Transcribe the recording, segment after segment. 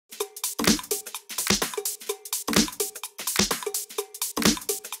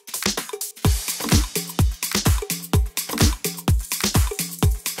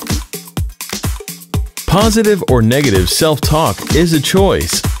Positive or negative self-talk is a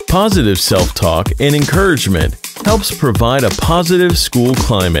choice. Positive self-talk and encouragement helps provide a positive school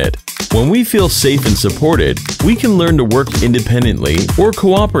climate. When we feel safe and supported, we can learn to work independently or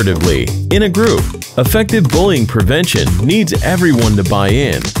cooperatively in a group. Effective bullying prevention needs everyone to buy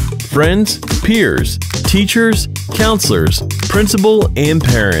in: friends, peers, teachers, counselors, principal, and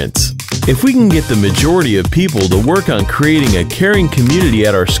parents. If we can get the majority of people to work on creating a caring community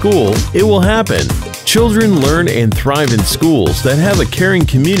at our school, it will happen. Children learn and thrive in schools that have a caring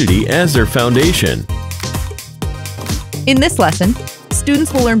community as their foundation. In this lesson,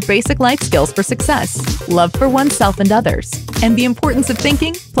 students will learn basic life skills for success, love for oneself and others, and the importance of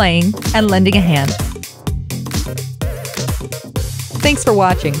thinking, playing, and lending a hand. Thanks for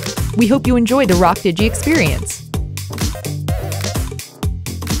watching. We hope you enjoyed the Rock Digi experience.